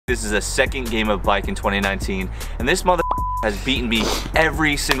This is a second game of bike in 2019, and this mother has beaten me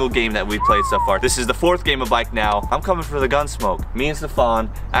every single game that we played so far. This is the fourth game of bike now. I'm coming for the gun smoke. Me and Stephon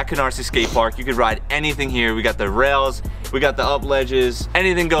at Canarsie Skate Park. You could ride anything here. We got the rails, we got the up ledges,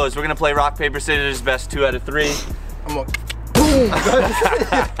 anything goes. We're gonna play rock, paper, scissors, best 2 out of 3. We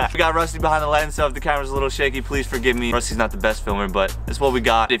got Rusty behind the lens, so if the camera's a little shaky, please forgive me. Rusty's not the best filmer, but it's what we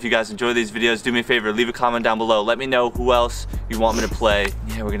got. If you guys enjoy these videos, do me a favor, leave a comment down below. Let me know who else you want me to play.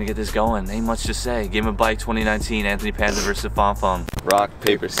 Yeah, we're gonna get this going. Ain't much to say. Game of Bike 2019, Anthony Panza versus Stephon Fung. Rock,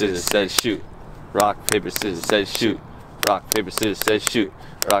 paper, scissors, says shoot. Rock, paper, scissors, says shoot. Rock, paper, scissors, says shoot.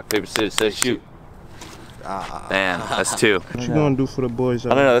 Rock, paper, scissors, says shoot. Damn, that's 2. What you gonna do for the boys? I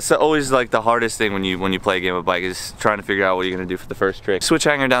don't know, that's always like the hardest thing when you play a game of bike is trying to figure out what you're gonna do for the first trick. Switch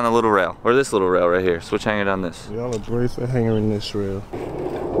hanger down the little rail, or this little rail right here. Switch hanger down this. Y'all are brave for hanging this rail.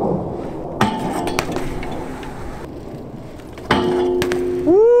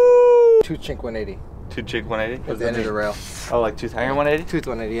 Woo! 2 chink 180. 2 chink 180? At the end of the rail. Oh, like tooth hanger 180? Tooth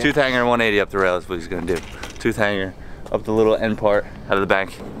 180, yeah. Tooth hanger 180 up the rail is what he's gonna do. Tooth hanger up the little end part out of the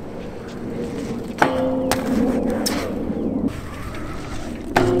bank.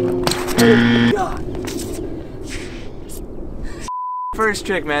 God. First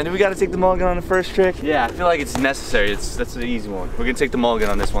trick, man. Do we gotta take the mulligan on the first trick? Yeah, I feel like it's necessary. That's the easy one. We're gonna take the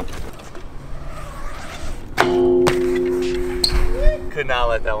mulligan on this one. Could not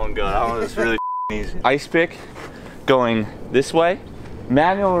let that one go. That one was really easy. Ice pick going this way,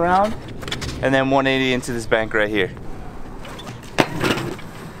 manual around, and then 180 into this bank right here.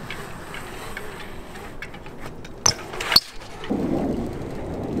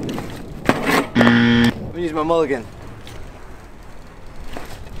 Let me use my mulligan.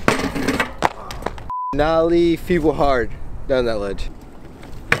 Nollie feeble hard down that ledge.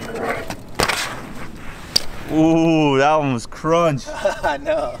 Ooh, that one was crunch. I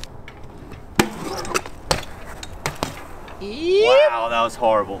know. Wow, that was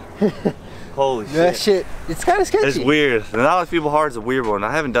horrible. Holy shit. That shit, it's kind of sketchy. It's weird. The Nollie feeble hard is a weird one.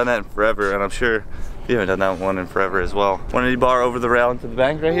 I haven't done that in forever, and I'm sure you haven't done that one in forever as well. 180 bar over the rail into the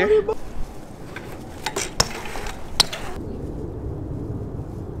bank right here.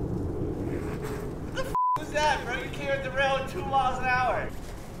 That, bro? You came at the rail at 2 miles an hour.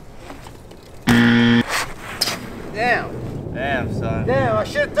 Damn. Damn, son. Damn, I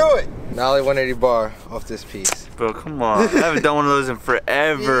should threw it. Nollie 180 bar off this piece. Bro, come on. I haven't done one of those in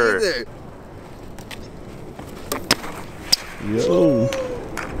forever. Me either. Yo.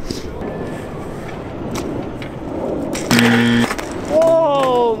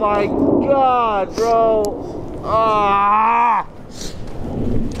 Oh my God, bro. Ah.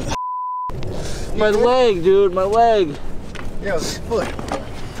 My leg, dude, my leg. Yo, this foot.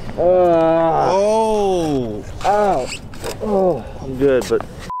 Oh. Ow. Oh, I'm good, but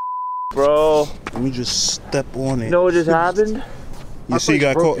bro. Let me just step on it. You know what just happened? You see, you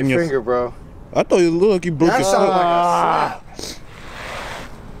got caught in your finger, bro. I thought you looked like you broke your foot. Like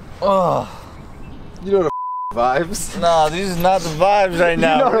oh. You know the vibes? No, these is not the vibes right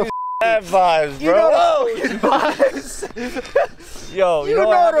now. You know the bad vibes, bro. You know the vibes. Yo, you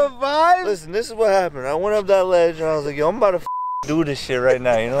know the vibes? Listen, this is what happened. I went up that ledge and I was like, yo, I'm about to do this shit right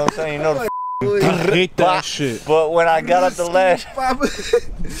now. You know what I'm saying? You know the I hate that shit. But when I got up the ledge,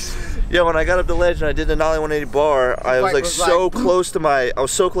 yeah, when I got up the ledge and I did the Nollie 180 bar, I was like so close to my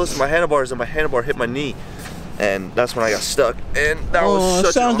handlebars, and my handlebar hit my knee, and that's when I got stuck. And that was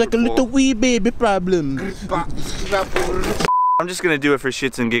such sounds like a little wee baby problem. I'm just gonna do it for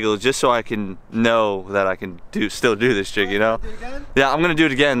shits and giggles, just so I can know that I can still do this trick, you know? Yeah, I'm gonna do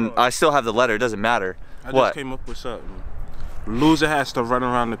it again. I still have the letter. It doesn't matter. I just came up with something. Loser has to run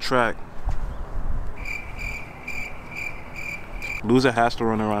around the track. Loser has to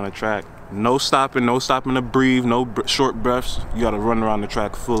run around the track. No stopping to breathe, no short breaths. You gotta run around the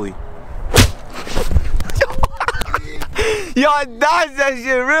track fully. Yo, I dodged that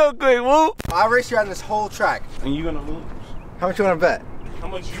shit real quick, whoop. I'll race you on this whole track. And you're gonna lose. How much you wanna bet? How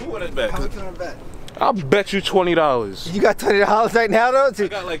much you wanna bet? How much you wanna bet? I'll bet you $20. You got $20 right now though? I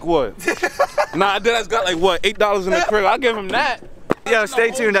got like what? Nah, I got like what? $8 in the crib. I'll give him that. Yo, stay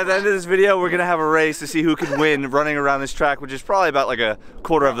tuned. At the end of this video, we're gonna have a race to see who can win running around this track, which is probably about like a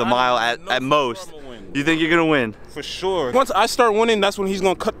quarter of the mile at most. You think you're gonna win? For sure. Once I start winning, that's when he's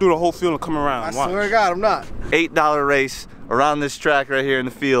gonna cut through the whole field and come around. I swear to God, I'm not. $8 race around this track right here in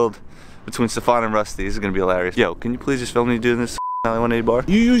the field between Stephon and Rusty. This is gonna be hilarious. Yo, can you please just film me doing this Nollie 180 bar?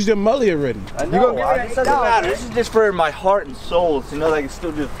 You used your mully already. I know. It doesn't matter. This is just for my heart and soul to know that I can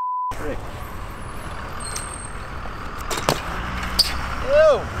still do the trick.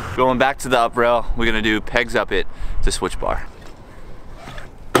 Going back to the up rail, we're gonna do pegs up it to switch bar.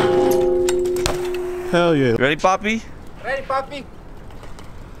 Hell yeah. Ready, Poppy? Ready, Poppy?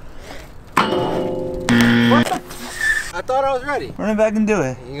 What the? I thought I was ready. Run it back and do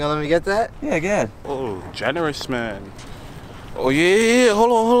it. You gonna let me get that? Yeah, go ahead. Oh, generous man. Oh yeah. Hold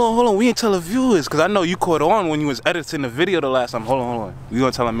on. We ain't tell the viewers, cause I know you caught on when you was editing the video the last time. Hold on. We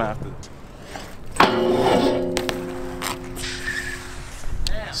gonna tell them after.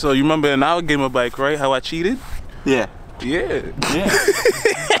 So you remember in our game of bike, right? How I cheated? Yeah. Yeah.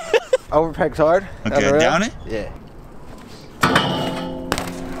 Overpecked hard. Okay, down it? Yeah.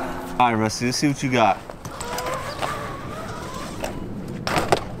 Alright, Rusty, let's see what you got.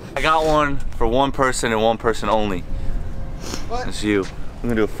 I got one for one person and one person only. What? It's you. I'm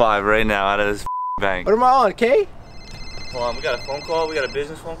gonna do a 5 right now out of this bank. What am I on, K? Hold on, we got a phone call. We got a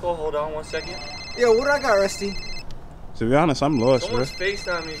business phone call. Hold on 1 second. Yo, what do I got, Rusty? To be honest, I'm lost, bro. Someone's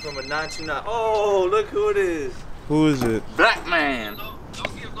FaceTime me from a 929. Oh, look who it is. Who is it? Black man.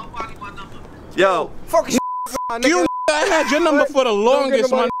 Don't give nobody my number. Yo. Fuck you, nigga. You, I had your number for the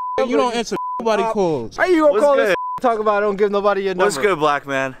longest, man. You don't answer nobody calls. How you gonna What's call good? this talk about don't give nobody your number? What's good, Black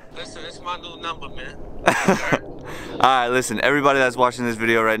man? Listen, it's my new number, man. Alright, listen, everybody that's watching this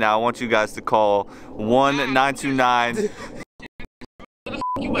video right now, I want you guys to call 1-929.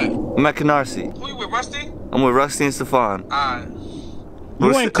 You at? I'm at Canarsie. Who you with, Rusty? I'm with Rusty and Stephon.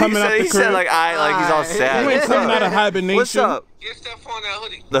 You ain't coming out the He said crib. like he's all sad. You ain't coming out of hibernation. What's up? Get Stephon that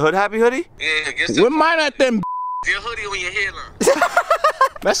hoodie. The Hood Happy hoodie? Yeah, get With Stephon mine at them. your hoodie on your hairline.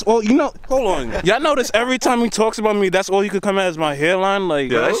 That's all, you know, hold on. Y'all notice every time he talks about me, that's all you could come at is my hairline?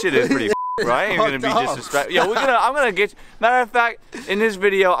 Like, Yeah, that shit is pretty bro. I ain't gonna be disrespectful. Yo, I'm gonna get you. Matter of fact, in this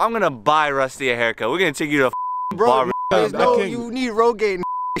video, I'm gonna buy Rusty a haircut. We're gonna take you to a barber. You need Rogaine.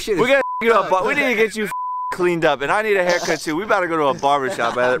 Shit. We're gonna get you to a we need to get you cleaned up, and I need a haircut too. We better go to a barber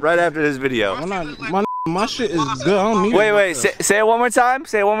shop right after this video. my shit is good. I don't need it. Wait, say it one more time.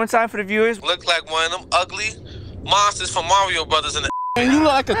 Say it one more time for the viewers. Look like one of them ugly monsters from Mario Brothers in the. And you look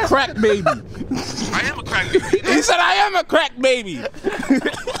like a crack baby. I am a crack baby. He said I am a crack baby.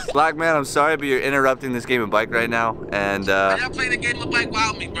 Black man, I'm sorry, but you're interrupting this game of bike right now, and Y'all playing the game of bike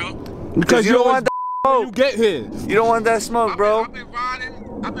without me, bro. Because you don't want that you smoke. get here. You don't want that smoke, bro. I've been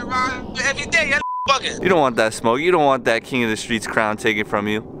riding every day. Y'all bugging. You don't want that smoke. You don't want that king of the streets crown taken from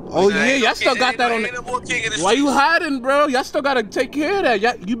you. Oh yeah, y'all still got that on the. Why you hiding, bro? Y'all still gotta take care of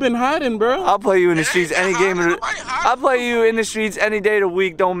that. You been hiding, bro. I'll play you in the streets any game. I'll play you in the streets any day of the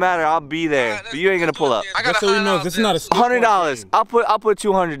week. Don't matter. I'll be there. But you ain't gonna pull up. Just so we know, this is not a $100. I'll put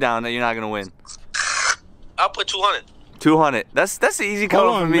 200 down that you're not gonna win. I'll put 200. 200. That's the easy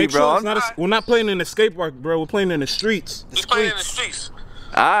color for me, bro. Sure we're not playing in the skate park, bro. We're playing in the streets. We're playing in the streets.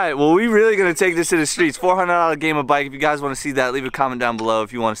 Alright, well, we really gonna take this to the streets. $400 game of bike. If you guys want to see that, leave a comment down below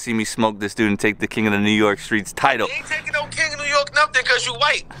if you want to see me smoke this dude and take the King of the New York Streets title. You ain't taking no King of New York nothing because you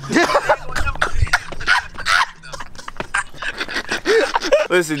white.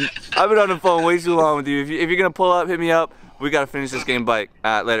 Listen, I've been on the phone way too long with you. If you're gonna pull up, hit me up. We gotta finish this game bike.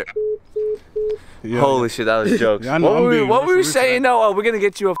 Alright, later. Yeah, Holy shit, that was jokes. Yeah, what were we saying? No, oh, we're gonna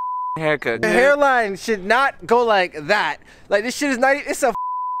get you a haircut. The hairline should not go like that. Like this shit is not. It's a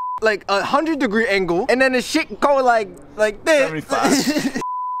like 100-degree angle, and then the shit go like this. 75.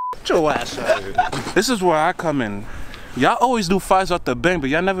 Get your ass out of here. This is where I come in. Y'all always do 5s off the bank,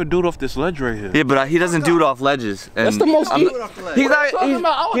 but y'all never do it off this ledge right here. Yeah, but he doesn't do it off ledges. And that's the most. he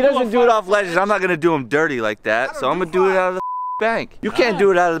doesn't do it off ledges. I'm not gonna do him dirty like that. So I'm gonna do it out of the bank. You can't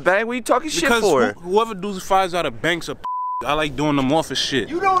do it out of the bank. What are you talking shit for? Whoever does 5s out of banks are. I like doing them off of shit.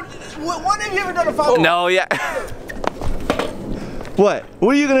 You don't. When have you ever done a 5? No, yeah. What?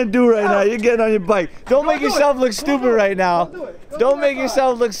 What are you gonna do right now? You're getting on your bike. Don't make yourself look stupid right now. Don't make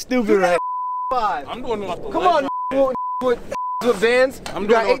yourself look stupid right now. 5. I'm doing it off the Come on, with Vans. You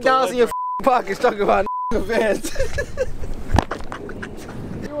got $8 in your pockets talking about Vans.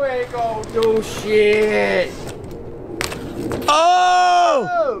 You ain't gonna do shit.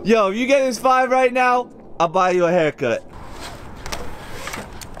 Oh! Yo, if you get this 5 right now, I'll buy you a haircut.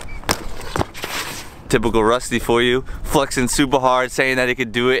 Typical Rusty for you, flexing super hard, saying that he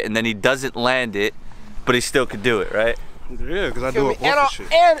could do it, and then he doesn't land it, but he still could do it, right? Yeah, because I do it off of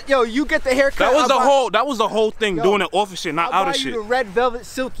shit. And yo, you get the haircut. That was the whole thing, doing it off of shit, not out of shit. I'll buy you the red velvet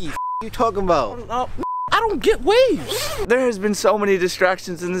silky. You talking about? I don't get waves. There has been so many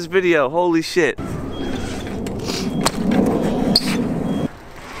distractions in this video. Holy shit.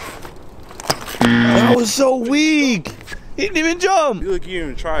 That was so weak. He didn't even jump. You look here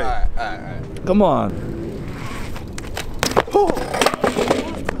and try it. All right. Come on.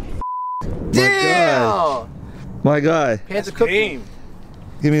 Damn. My guy. Panza cooking.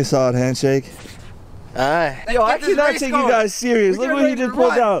 Give me a solid handshake. Alright. Yo, I cannot take you guys serious. Look what he just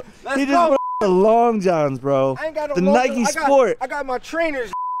pulled out. He just put long johns, bro. I ain't got no the logo. Nike Sport. I got my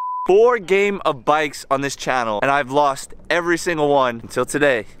trainers. 4 game of bikes on this channel, and I've lost every single one until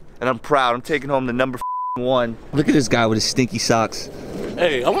today. And I'm proud. I'm taking home the number 1. Look at this guy with his stinky socks.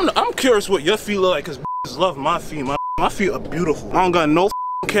 Hey, I'm curious what your feet look like, cause love my feet. My feet are beautiful. I don't got no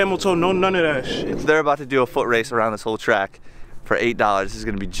camel toe, no none of that shit. They're about to do a foot race around this whole track for $8. This is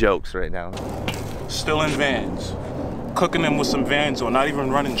gonna be jokes right now. Still in Vans. Cooking them with some Vans on, not even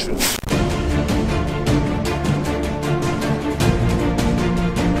running shoes.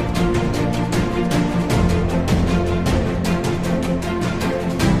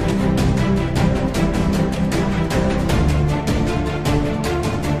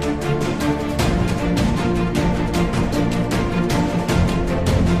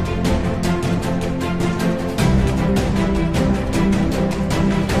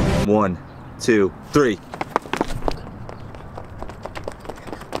 One, 2, 3.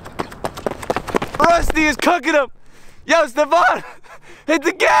 Rusty is cooking him. Yo, Stephon, hit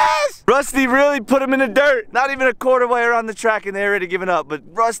the gas. Rusty really put him in the dirt. Not even a quarter way around the track and they already given up, but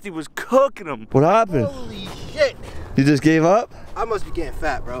Rusty was cooking him. What happened? Holy shit. You just gave up? I must be getting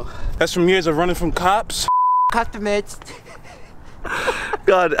fat, bro. That's from years of running from cops. Customers.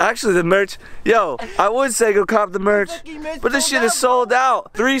 God, actually the merch, yo, I would say go cop the merch, but this shit is sold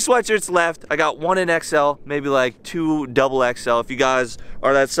out. 3 sweatshirts left. I got 1 in XL, maybe like 2 double XL. If you guys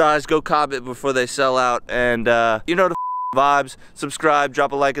are that size, go cop it before they sell out. And you know the vibes. Subscribe,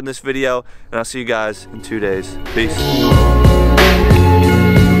 drop a like in this video, and I'll see you guys in 2 days. Peace.